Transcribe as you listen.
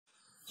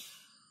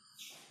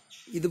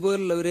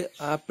ഇതുപോലുള്ള ഒരു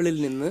ആപ്പിളിൽ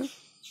നിന്ന്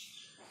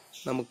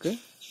നമുക്ക്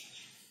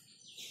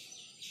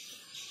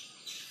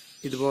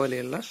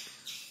ഇതുപോലെയുള്ള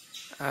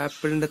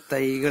ആപ്പിളിൻ്റെ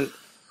തൈകൾ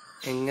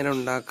എങ്ങനെ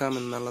ഉണ്ടാക്കാം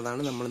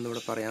എന്നുള്ളതാണ് നമ്മൾ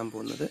ഇന്നിവിടെ പറയാൻ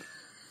പോകുന്നത്.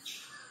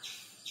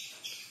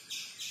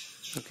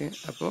 ഓക്കെ,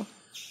 അപ്പോൾ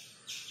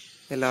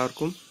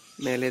എല്ലാവർക്കും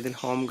മേലേതിൽ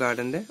ഹോം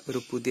ഗാർഡൻ്റെ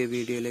ഒരു പുതിയ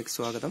വീഡിയോയിലേക്ക്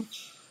സ്വാഗതം.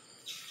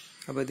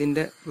 അപ്പോൾ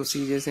ഇതിൻ്റെ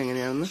പ്രൊസീജിയേഴ്സ്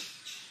എങ്ങനെയാണെന്ന്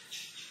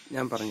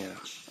ഞാൻ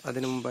പറഞ്ഞുതരാം.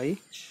 അതിനു മുമ്പായി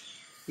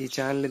ഈ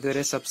ചാനൽ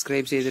ഇതുവരെ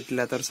സബ്സ്ക്രൈബ്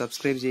ചെയ്തിട്ടില്ലാത്തവർ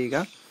സബ്സ്ക്രൈബ് ചെയ്യുക.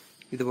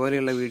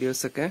 ഇതുപോലെയുള്ള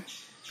വീഡിയോസൊക്കെ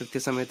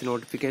കൃത്യസമയത്ത്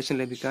നോട്ടിഫിക്കേഷൻ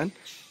ലഭിക്കാൻ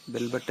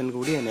ബെൽ ബട്ടൺ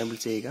കൂടി എനേബിൾ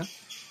ചെയ്യുക.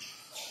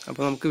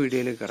 അപ്പോൾ നമുക്ക്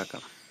വീഡിയോയിലേക്ക്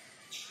കിടക്കാം.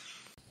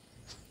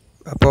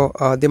 അപ്പോൾ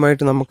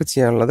ആദ്യമായിട്ട് നമുക്ക്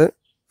ചെയ്യാനുള്ളത്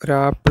ഒരു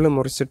ആപ്പിൾ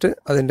മുറിച്ചിട്ട്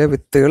അതിൻ്റെ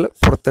വിത്തുകൾ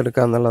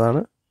പുറത്തെടുക്കുക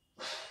എന്നുള്ളതാണ്.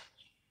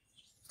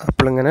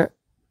 ആപ്പിളിങ്ങനെ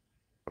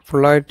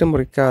ഫുള്ളായിട്ട്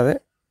മുറിക്കാതെ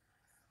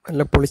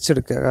നല്ല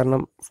പൊളിച്ചെടുക്കുക.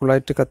 കാരണം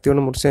ഫുള്ളായിട്ട് കത്തി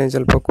കൊണ്ട് മുറിച്ച് കഴിഞ്ഞാൽ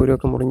ചിലപ്പോൾ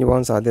കുരുവൊക്കെ മുറിഞ്ഞു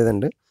പോകാൻ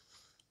സാധ്യതയുണ്ട്.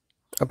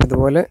 അപ്പോൾ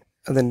ഇതുപോലെ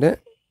അതിൻ്റെ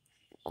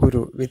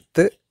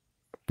വിത്ത്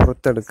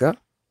പുറത്തെടുക്കുക.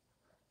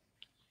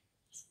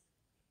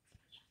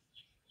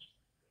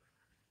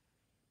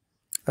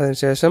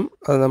 അതിനുശേഷം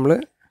അത് നമ്മൾ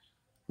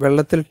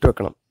വെള്ളത്തിലിട്ട്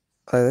വെക്കണം.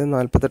 അതായത്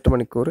 48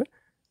 മണിക്കൂർ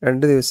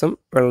 2 ദിവസം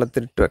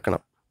വെള്ളത്തിലിട്ട്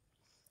വെക്കണം.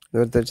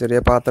 ഇതുപോലത്തെ ചെറിയ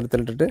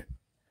പാത്രത്തിലിട്ടിട്ട്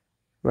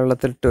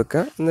വെള്ളത്തിലിട്ട്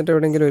വെക്കുക. എന്നിട്ട്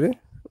എവിടെയെങ്കിലും ഒരു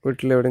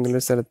വീട്ടിലെവിടെയെങ്കിലും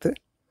ഒരു സ്ഥലത്ത്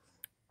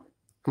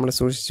നമ്മൾ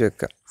സൂക്ഷിച്ച്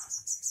വെക്കുക.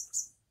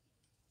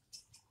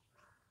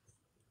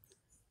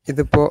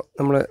 ഇതിപ്പോൾ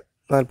നമ്മൾ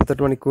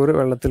 48 മണിക്കൂർ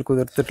വെള്ളത്തിൽ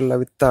കുതിർത്തിട്ടുള്ള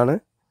വിത്താണ്.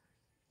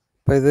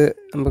 അപ്പോൾ ഇത്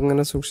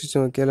നമുക്കിങ്ങനെ സൂക്ഷിച്ച്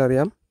നോക്കിയാൽ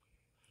അറിയാം,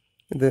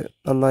 ഇത്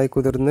നന്നായി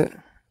കുതിർന്ന്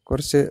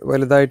കുറച്ച്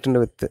വലുതായിട്ടുണ്ട്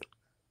വിത്ത്.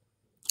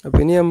 അപ്പോൾ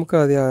ഇനി നമുക്ക്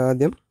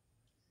ആദ്യം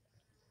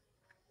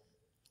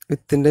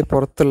വിത്തിൻ്റെ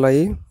പുറത്തുള്ള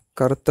ഈ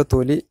കറുത്ത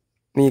തൊലി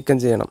നീക്കം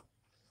ചെയ്യണം.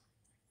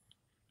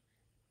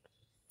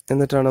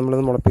 എന്നിട്ടാണ്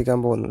നമ്മളത് മുളപ്പിക്കാൻ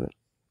പോകുന്നത്.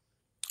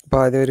 അപ്പോൾ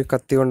ആദ്യം ഒരു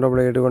കത്തി കൊണ്ടോ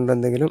ബ്ലേഡ് കൊണ്ടോ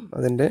എന്തെങ്കിലും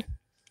അതിൻ്റെ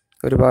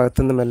ഒരു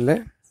ഭാഗത്തുനിന്ന് മെല്ലെ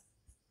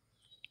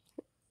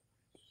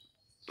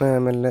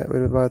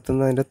ഒരു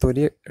ഭാഗത്തുനിന്ന് അതിൻ്റെ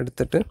തൊലി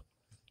എടുത്തിട്ട്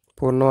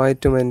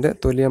പൂർണ്ണമായിട്ടും അതിൻ്റെ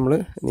തൊലി നമ്മൾ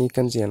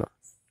നീക്കം ചെയ്യണം.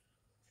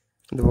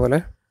 ഇതുപോലെ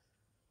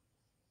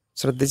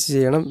ശ്രദ്ധിച്ച്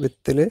ചെയ്യണം.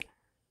 വിത്തിൽ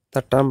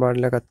തട്ടാൻ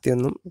പാടില്ല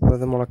കത്തിയൊന്നും. അപ്പോൾ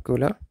അത്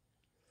മുളക്കില്ല.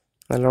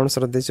 നല്ലോണം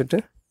ശ്രദ്ധിച്ചിട്ട്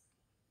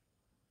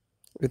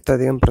വിത്ത്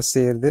അധികം പ്രസ്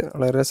ചെയ്യരുത്.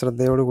 വളരെ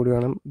ശ്രദ്ധയോട് കൂടി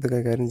വേണം ഇത്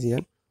കൈകാര്യം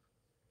ചെയ്യാൻ.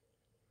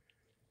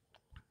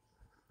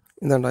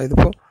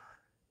 ഇതിപ്പോൾ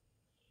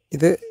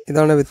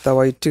ഇതാണ് വിത്ത്.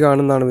 വൈറ്റ്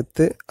കാണുന്നതാണ്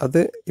വിത്ത്.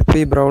 അത് ഇപ്പോൾ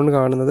ഈ ബ്രൗൺ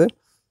കാണുന്നത്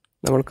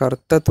നമ്മൾ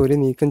കറുത്ത തൊലി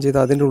നീക്കം ചെയ്ത്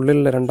അതിൻ്റെ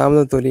ഉള്ളിലുള്ള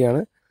രണ്ടാമത്തെ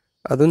തൊലിയാണ്.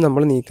 അതും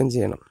നമ്മൾ നീക്കം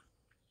ചെയ്യണം.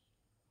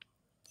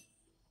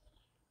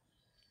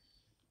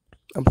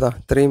 അപ്പോൾ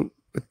ഇത്രയും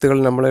വിത്തുകൾ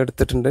നമ്മൾ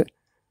എടുത്തിട്ടുണ്ട്.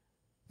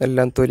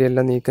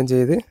 തൊലിയെല്ലാം നീക്കം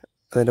ചെയ്ത്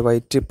അതിൻ്റെ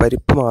വൈറ്റ്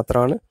പരിപ്പ്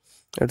മാത്രമാണ്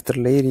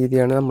എടുത്തിട്ടുള്ള ഈ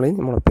രീതിയാണ് നമ്മൾ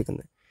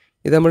മുളപ്പിക്കുന്നത്.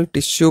 ഇത് നമ്മൾ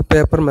ടിഷ്യൂ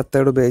പേപ്പർ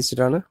മെത്തേഡ്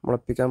ഉപയോഗിച്ചിട്ടാണ്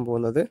മുളപ്പിക്കാൻ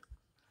പോകുന്നത്.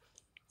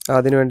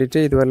 അതിന് വേണ്ടിയിട്ട്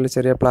ഇതുപോലെ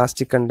ചെറിയ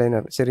പ്ലാസ്റ്റിക്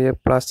കണ്ടെയ്നർ, ചെറിയ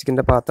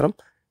പ്ലാസ്റ്റിക്കിൻ്റെ പാത്രം,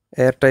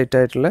 എയർ ടൈറ്റ്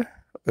ആയിട്ടുള്ള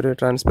ഒരു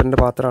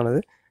ട്രാൻസ്പെറൻറ്റ്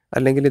പാത്രമാണിത്.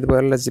 അല്ലെങ്കിൽ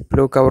ഇതുപോലുള്ള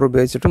ജിപ്ലോ കവർ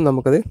ഉപയോഗിച്ചിട്ടും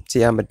നമുക്കത്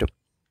ചെയ്യാൻ പറ്റും.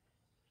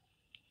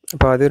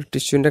 അപ്പോൾ ആദ്യം ഒരു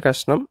ടിഷ്യൂവിൻ്റെ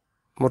കഷ്ണം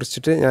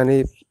മുറിച്ചിട്ട് ഞാൻ ഈ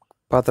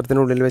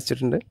പാത്രത്തിനുള്ളിൽ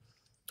വെച്ചിട്ടുണ്ട്.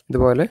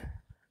 ഇതുപോലെ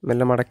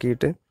മെല്ലെ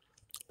മടക്കിയിട്ട്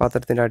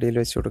പാത്രത്തിൻ്റെ അടിയിൽ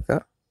വെച്ച് കൊടുക്കുക.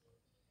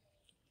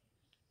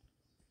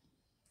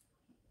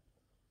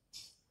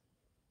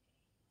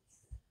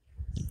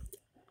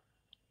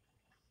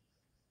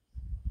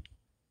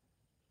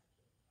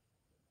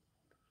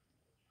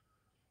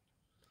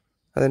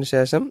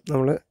 അതിനുശേഷം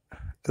നമ്മൾ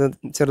ഇത്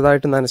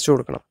ചെറുതായിട്ട് നനച്ചു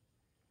കൊടുക്കണം.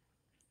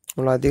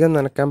 നമ്മൾ അധികം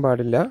നനയ്ക്കാൻ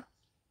പാടില്ല.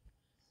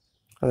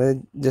 അത്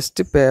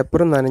ജസ്റ്റ്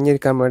പേപ്പർ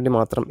നനഞ്ഞിരിക്കാൻ വേണ്ടി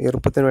മാത്രം,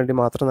 ഈർപ്പത്തിന് വേണ്ടി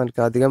മാത്രം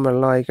നനയ്ക്കുക. അധികം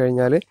വെള്ളമായി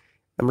കഴിഞ്ഞാൽ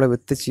നമ്മളെ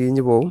വിത്ത്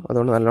ചീഞ്ഞ് പോകും.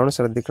 അതുകൊണ്ട് നല്ലോണം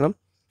ശ്രദ്ധിക്കണം.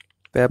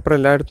 പേപ്പർ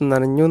എല്ലായിടത്തും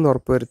നനഞ്ഞു എന്ന്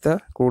ഉറപ്പ് വരുത്തുക.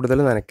 കൂടുതൽ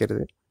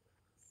നനയ്ക്കരുത്.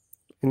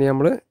 ഇനി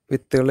നമ്മൾ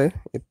വിത്തുകൾ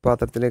ഈ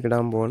പാത്രത്തിലേക്ക്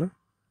ഇടാൻ പോവാണ്.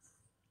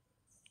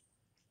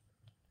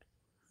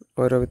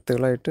 ഓരോ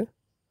വിത്തുകളായിട്ട്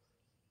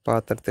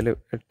പാത്രത്തിൽ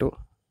ഇട്ടു.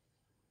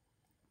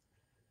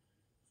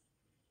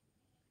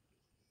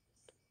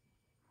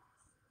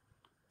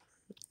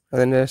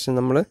 അതിനുശേഷം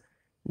നമ്മൾ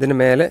ഇതിന്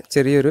മേലെ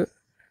ചെറിയൊരു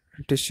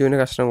ടിഷ്യൂവിന്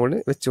കഷ്ണം കൂടി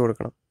വെച്ച്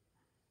കൊടുക്കണം.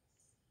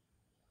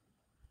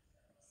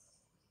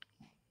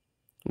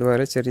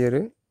 ഇതുപോലെ ചെറിയൊരു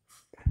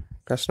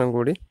കഷ്ണം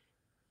കൂടി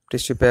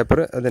ടിഷ്യൂ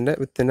പേപ്പർ അതിൻ്റെ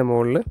വിത്തിൻ്റെ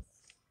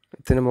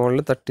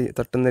മുകളിൽ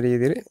തട്ടുന്ന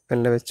രീതിയിൽ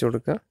മെല്ലെ വെച്ച്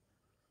കൊടുക്കുക.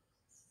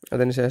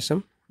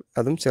 അതിനുശേഷം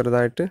അതും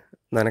ചെറുതായിട്ട്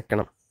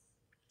നനയ്ക്കണം.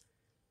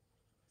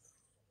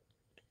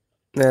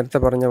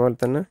 നേരത്തെ പറഞ്ഞ പോലെ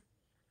തന്നെ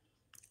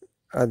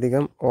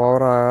അധികം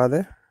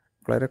ഓവറാകാതെ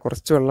വളരെ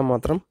കുറച്ച് വെള്ളം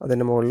മാത്രം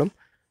അതിൻ്റെ മുകളിലും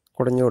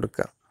കുടഞ്ഞു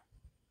കൊടുക്കുക.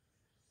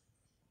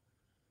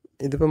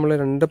 ഇതിപ്പോൾ നമ്മൾ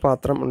 2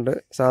 പാത്രം ഉണ്ട്.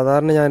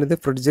 സാധാരണ ഞാനിത്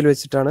ഫ്രിഡ്ജിൽ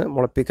വെച്ചിട്ടാണ്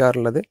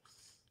മുളപ്പിക്കാറുള്ളത്.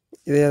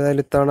 ഇത്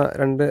ഏതായാലും ഇത്തവണ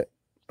 2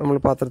 നമ്മൾ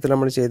പാത്രത്തിൽ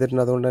നമ്മൾ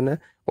ചെയ്തിട്ടുണ്ട്. അതുകൊണ്ട് തന്നെ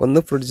ഒന്ന്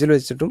ഫ്രിഡ്ജിൽ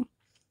വെച്ചിട്ടും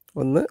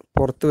ഒന്ന്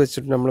പുറത്ത്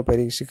വെച്ചിട്ടും നമ്മൾ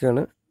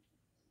പരീക്ഷിക്കുകയാണ്.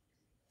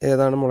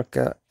 ഏതാണ്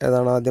മുളയ്ക്കുക,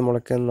 ഏതാണ് ആദ്യം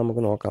മുളയ്ക്കുക എന്ന്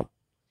നമുക്ക് നോക്കാം.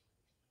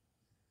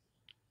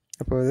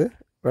 അപ്പോൾ ഇത്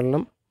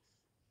വെള്ളം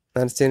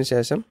നനച്ചതിന്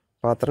ശേഷം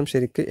പാത്രം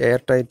ശരിക്ക്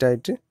എയർ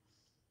ടൈറ്റായിട്ട്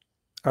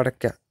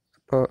അടയ്ക്കുക.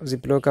 അപ്പോൾ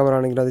സിപ്ലോ കവർ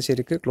ആണെങ്കിൽ അത്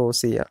ശരിക്ക്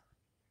ക്ലോസ് ചെയ്യുക.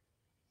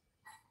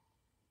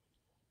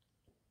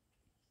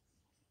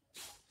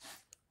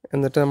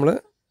 എന്നിട്ട് നമ്മൾ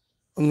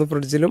ഒന്ന്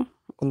ഫ്രിഡ്ജിലും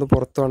ഒന്ന്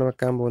പുറത്തുമാണ്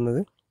വെക്കാൻ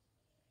പോകുന്നത്.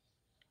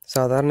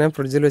 സാധാരണ ഞാൻ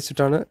ഫ്രിഡ്ജിൽ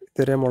വെച്ചിട്ടാണ്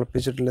ഇതുവരെ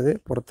മുളപ്പിച്ചിട്ടുള്ളത്.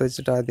 പുറത്ത്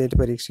വെച്ചിട്ട് ആദ്യമായിട്ട്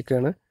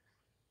പരീക്ഷിക്കുകയാണ്.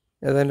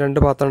 ഏതായാലും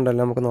 2 പാത്രം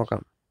ഉണ്ടല്ലോ, നമുക്ക്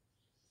നോക്കാം.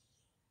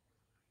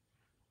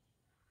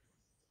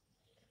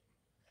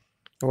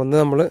 ഒന്ന്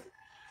നമ്മൾ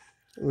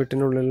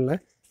വീട്ടിനുള്ളിലുള്ള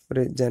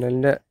ഒരു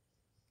ജനലിൻ്റെ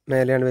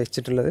മേലെയാണ്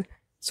വെച്ചിട്ടുള്ളത്.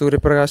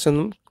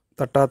 സൂര്യപ്രകാശമൊന്നും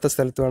തട്ടാത്ത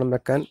സ്ഥലത്ത് വേണം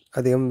വെക്കാൻ.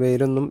 അധികം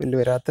വെയിലൊന്നും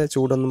വരാത്ത,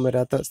 ചൂടൊന്നും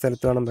വരാത്ത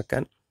സ്ഥലത്ത് വേണം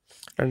വെക്കാൻ.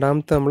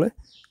 രണ്ടാമത്തെ നമ്മൾ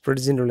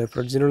ഫ്രിഡ്ജിൻ്റെ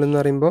ഉള്ളിൽ എന്ന്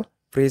പറയുമ്പോൾ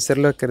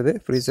ഫ്രീസറിൽ വെക്കരുത്.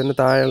 ഫ്രീസറിന്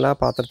താഴെയുള്ള ആ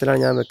പാത്രത്തിലാണ്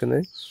ഞാൻ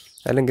വെക്കുന്നത്.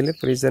 അല്ലെങ്കിൽ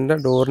ഫ്രീസറിൻ്റെ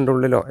ഡോറിൻ്റെ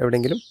ഉള്ളിലോ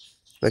എവിടെയെങ്കിലും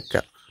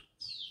വെക്കുക.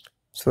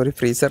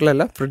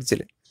 ഫ്രീസറിലല്ല,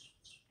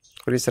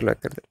 ഫ്രീസറിൽ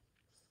വെക്കരുത്.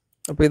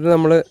 അപ്പോൾ ഇത്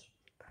നമ്മൾ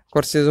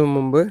കുറച്ച് ദിവസം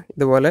മുമ്പ്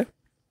ഇതുപോലെ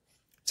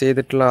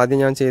ചെയ്തിട്ടുള്ള, ആദ്യം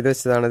ഞാൻ ചെയ്തു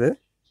വെച്ചതാണിത്.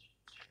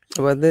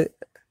 അപ്പോൾ അത്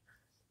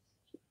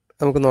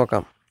നമുക്ക്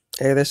നോക്കാം.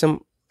 ഏകദേശം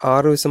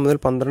 6 ദിവസം മുതൽ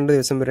 12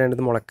 ദിവസം വരെയാണ്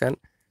ഇത് മുളക്കാൻ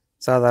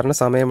സാധാരണ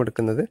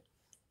സമയമെടുക്കുന്നത്.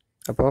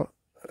 അപ്പോൾ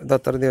ഇത്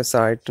അത്ര ദിവസം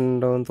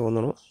ആയിട്ടുണ്ടോ എന്ന്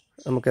തോന്നുന്നു.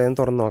 നമുക്കതിന്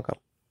തുറന്ന് നോക്കാം.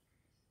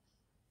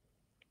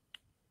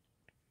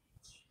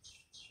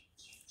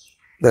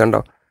 ഇത്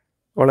കണ്ടോ,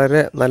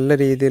 വളരെ നല്ല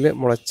രീതിയിൽ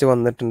മുളച്ച്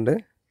വന്നിട്ടുണ്ട്.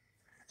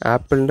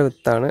 ആപ്പിളിൻ്റെ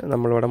വിത്താണ്,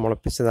 നമ്മളിവിടെ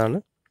മുളപ്പിച്ചതാണ്.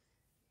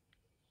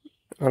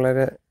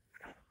 വളരെ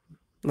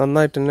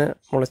നന്നായിട്ട് തന്നെ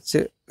മുളച്ച്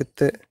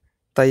വിത്ത്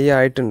തൈ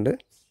ആയിട്ടുണ്ട്.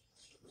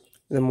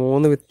 ഇത്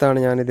 3 വിത്താണ്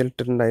ഞാൻ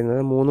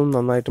ഇതിലിട്ടിട്ടുണ്ടായിരുന്നത്. 3ഉം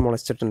നന്നായിട്ട്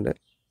മുളച്ചിട്ടുണ്ട്.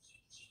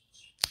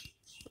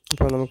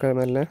 അപ്പോൾ നമുക്ക്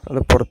നല്ല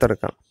അത്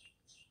പുറത്തെടുക്കാം.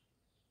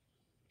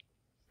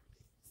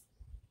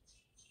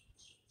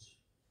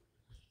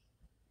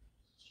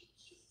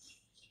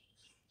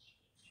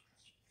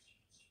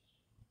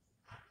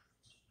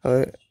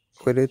 അത്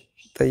ഒരു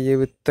തൈ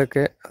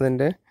വിത്തൊക്കെ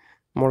അതിൻ്റെ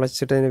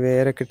മുളച്ചിട്ട് അതിന്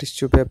വേരൊക്കെ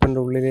ടിഷ്യൂ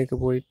പേപ്പറിൻ്റെ ഉള്ളിലേക്ക്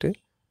പോയിട്ട്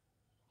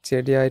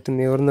ചെടിയായിട്ട്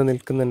നിവർന്ന്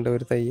നിൽക്കുന്നുണ്ട്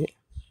ഒരു തൈ.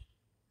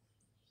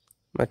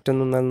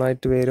 മറ്റൊന്നും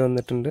നന്നായിട്ട് വേര്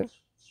വന്നിട്ടുണ്ട്.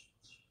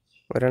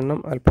 ഒരെണ്ണം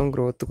അല്പം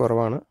ഗ്രോത്ത്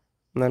കുറവാണ്,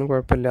 എന്നാലും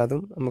കുഴപ്പമില്ല.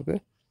 അതും നമുക്ക്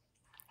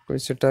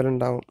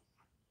കുഴിച്ചിട്ടാലുണ്ടാവും.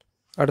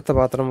 അടുത്ത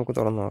പാത്രം നമുക്ക്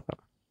തുറന്ന് നോക്കാം.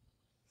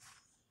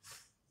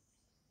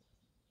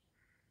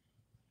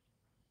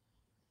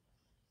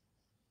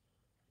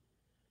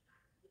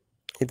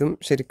 ഇതും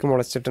ശരിക്കും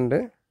മുളച്ചിട്ടുണ്ട്.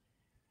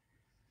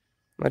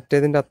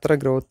 മറ്റേതിൻ്റെ അത്ര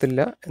ഗ്രോത്ത്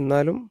ഇല്ല,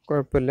 എന്നാലും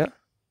കുഴപ്പമില്ല.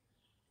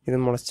 ഇത്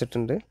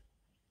മുളച്ചിട്ടുണ്ട്.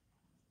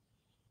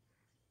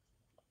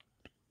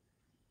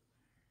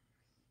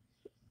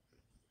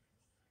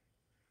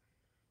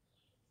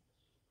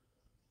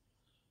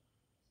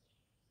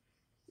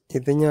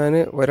 ഇത് ഞാൻ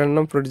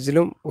ഒരെണ്ണം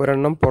ഫ്രിഡ്ജിലും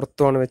ഒരെണ്ണം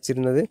പുറത്തുമാണ്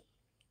വെച്ചിരുന്നത്.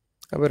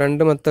 അപ്പോൾ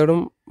 2 മെത്തേഡും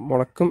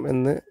മുളക്കും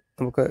എന്ന്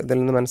നമുക്ക് ഇതിൽ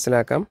നിന്ന്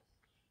മനസ്സിലാക്കാം.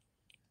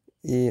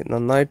 ഈ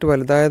നന്നായിട്ട്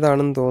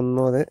വലുതായതാണെന്ന്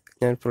തോന്നുന്നു അത്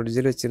ഞാൻ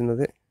ഫ്രിഡ്ജിൽ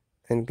വെച്ചിരുന്നത്.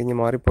 എനിക്ക് ഇനി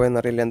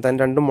മാറിപ്പോയെന്നറിയില്ല.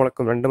 എന്തായാലും 2ഉം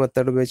മുളക്കും. 2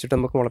 മെത്തേഡ് ഉപയോഗിച്ചിട്ട്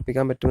നമുക്ക്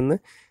മുളപ്പിക്കാൻ പറ്റുമെന്ന്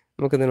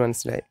നമുക്കിത്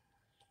മനസ്സിലായി.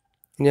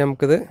 ഇനി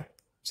നമുക്കിത്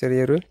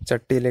ചെറിയൊരു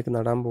ചട്ടിയിലേക്ക്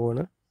നടാൻ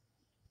പോവുകയാണ്.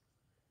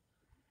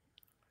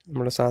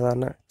 നമ്മൾ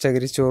സാധാരണ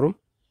ചകിരിച്ചോറും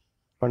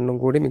മണ്ണും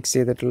കൂടി മിക്സ്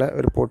ചെയ്തിട്ടുള്ള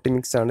ഒരു പോട്ടി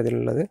മിക്സാണ്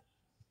ഇതിലുള്ളത്.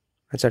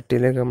 ആ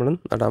ചട്ടിയിലേക്ക് നമ്മൾ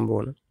നടാൻ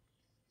പോവുകയാണ്.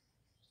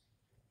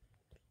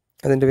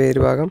 അതിൻ്റെ വേര്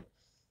ഭാഗം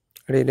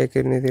അടിയിലേക്ക്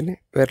വരുന്ന രീതിയിൽ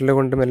വിരൽ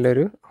കൊണ്ട് മെല്ലെ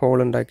ഒരു ഹോൾ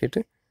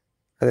ഉണ്ടാക്കിയിട്ട്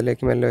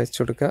അതിലേക്ക് മെല്ലെ വെച്ച്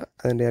കൊടുക്കുക.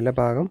 അതിൻ്റെ ഇല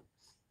ഭാഗം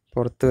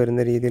പുറത്ത്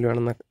വരുന്ന രീതിയിൽ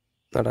വേണം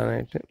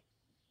നടാനായിട്ട്.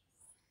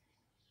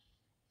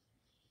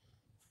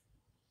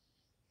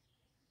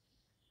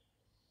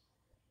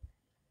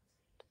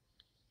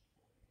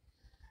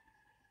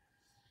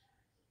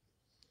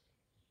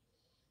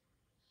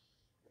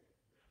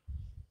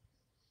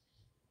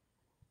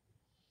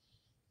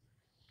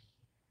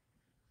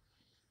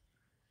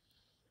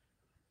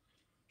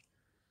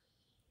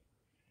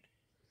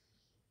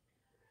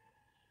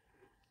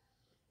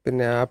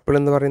 പിന്നെ ആപ്പിൾ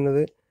എന്ന്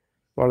പറയുന്നത്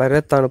വളരെ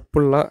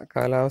തണുപ്പുള്ള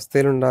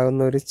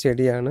കാലാവസ്ഥയിലുണ്ടാകുന്ന ഒരു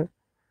ചെടിയാണ്.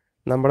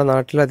 നമ്മുടെ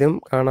നാട്ടിലധികം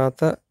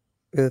കാണാത്ത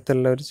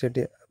വിധത്തിലുള്ള ഒരു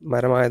ചെടി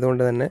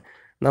മരമായതുകൊണ്ട് തന്നെ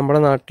നമ്മുടെ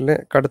നാട്ടിൽ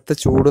കടുത്ത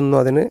ചൂടൊന്നും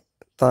അതിന്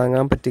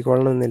താങ്ങാൻ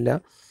പറ്റിക്കൊള്ളണമെന്നില്ല.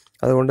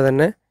 അതുകൊണ്ട്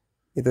തന്നെ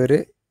ഇതൊരു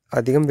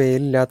അധികം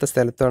വെയിലില്ലാത്ത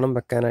സ്ഥലത്ത് വേണം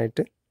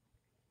വെക്കാനായിട്ട്.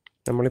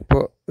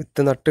 നമ്മളിപ്പോൾ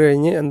വിത്ത് നട്ട്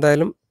കഴിഞ്ഞ്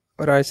എന്തായാലും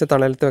ഒരാഴ്ച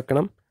തണലത്ത്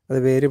വെക്കണം. അത്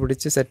വേര്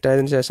പിടിച്ച്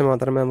സെറ്റായതിനു ശേഷം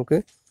മാത്രമേ നമുക്ക്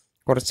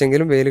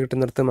കുറച്ചെങ്കിലും വെയിൽ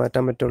കിട്ടുന്നിടത്ത്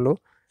മാറ്റാൻ പറ്റുള്ളൂ.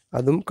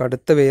 അതും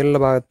കടുത്ത വെയിലുള്ള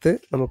ഭാഗത്ത്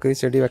നമുക്ക് ഈ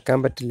ചെടി വെക്കാൻ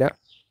പറ്റില്ല.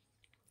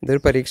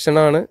 ഇതൊരു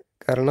പരീക്ഷണമാണ്.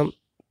 കാരണം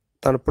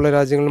തണുപ്പുള്ള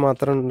രാജ്യങ്ങളിൽ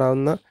മാത്രം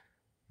ഉണ്ടാകുന്ന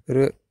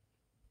ഒരു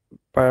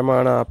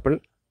പഴമാണ് ആപ്പിൾ.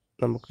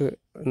 നമുക്ക്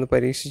ഒന്ന്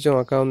പരീക്ഷിച്ച്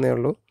നോക്കാവുന്നേ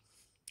ഉള്ളൂ.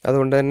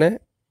 അതുകൊണ്ട് തന്നെ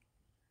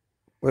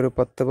ഒരു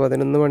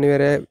 10-11 മണി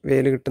വരെ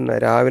വെയിൽ കിട്ടുന്ന,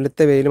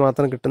 രാവിലത്തെ വെയിൽ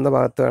മാത്രം കിട്ടുന്ന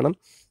ഭാഗത്ത് വേണം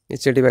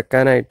ഈ ചെടി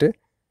വെക്കാനായിട്ട്.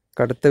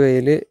 കടുത്ത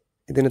വെയിൽ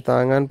ഇതിന്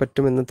താങ്ങാൻ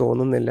പറ്റുമെന്ന്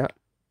തോന്നുന്നില്ല.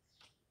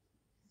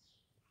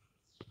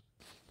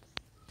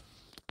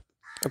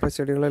 അപ്പോൾ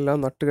ചെടികളെല്ലാം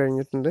നട്ട്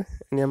കഴിഞ്ഞിട്ടുണ്ട്.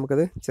 ഇനി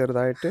നമുക്കത്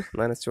ചെറുതായിട്ട്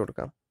നനച്ചു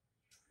കൊടുക്കാം.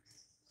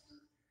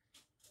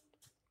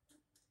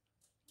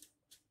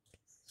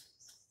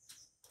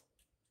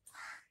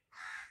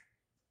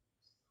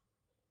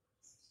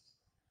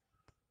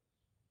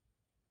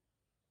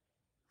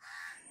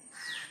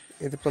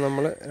 ഇതിപ്പോൾ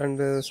നമ്മൾ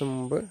 2 ദിവസം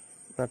മുമ്പ്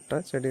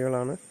നട്ട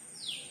ചെടികളാണ്.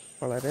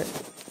 വളരെ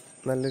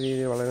നല്ല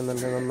രീതിയിൽ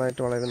വളരുന്നുണ്ട്,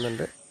 നന്നായിട്ട്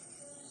വളരുന്നുണ്ട്.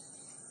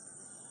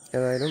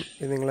 ഏതായാലും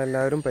ഇത്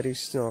നിങ്ങളെല്ലാവരും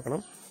പരീക്ഷിച്ച്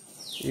നോക്കണം.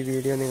 ഈ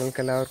വീഡിയോ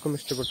നിങ്ങൾക്കെല്ലാവർക്കും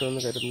ഇഷ്ടപ്പെട്ടു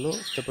എന്ന് കരുതുന്നു.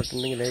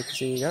 ഇഷ്ടപ്പെട്ടിട്ടുണ്ടെങ്കിൽ ലൈക്ക്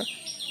ചെയ്യുക.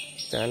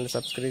 ചാനൽ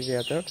സബ്സ്ക്രൈബ്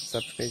ചെയ്യാത്തവർ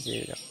സബ്സ്ക്രൈബ്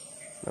ചെയ്യുക.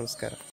 നമസ്കാരം.